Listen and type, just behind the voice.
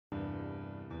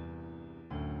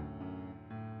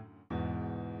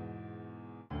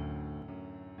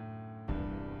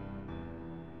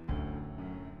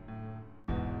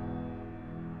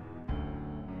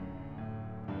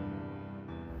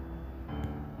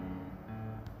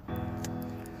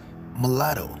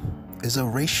Mulatto is a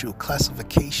racial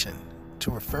classification to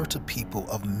refer to people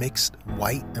of mixed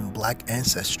white and black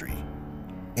ancestry.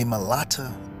 A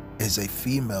mulatta is a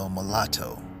female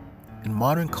mulatto. In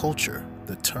modern culture,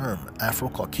 the term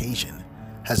Afro-Caucasian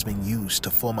has been used to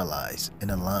formalize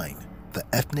and align the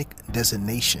ethnic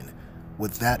designation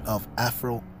with that of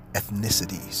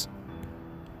Afro-ethnicities.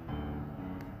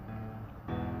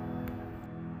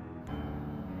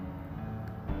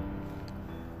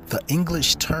 The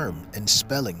English term and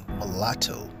spelling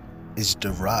mulatto is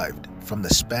derived from the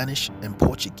Spanish and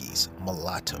Portuguese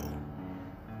mulatto.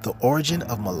 The origin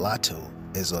of mulatto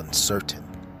is uncertain.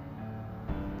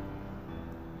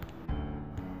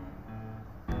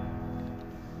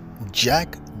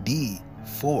 Jack D.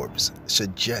 Forbes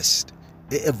suggests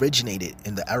it originated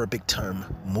in the Arabic term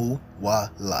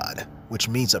muwalad, which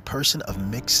means a person of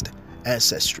mixed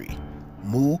ancestry.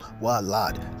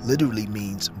 Muwalad literally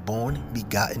means born,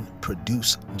 begotten,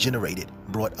 produced, generated,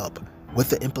 brought up, with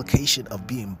the implication of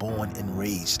being born and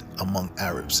raised among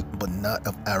Arabs, but not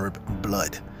of Arab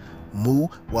blood.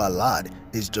 Muwalad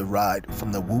is derived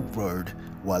from the root word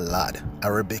walad,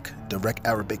 Arabic, direct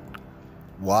Arabic,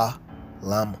 wa,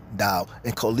 lam, dal,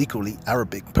 and colloquially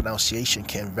Arabic pronunciation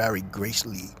can vary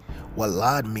greatly.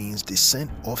 Walad means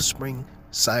descent, offspring,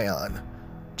 scion,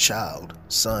 child,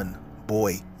 son,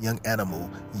 boy, young animal,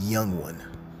 young one.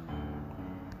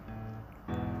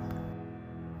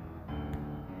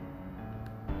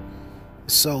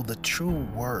 So the true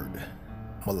word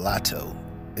mulatto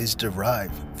is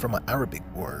derived from an Arabic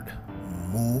word,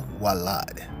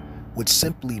 muwalad, which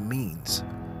simply means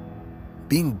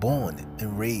being born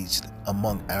and raised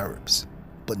among Arabs,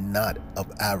 but not of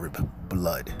Arab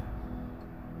blood.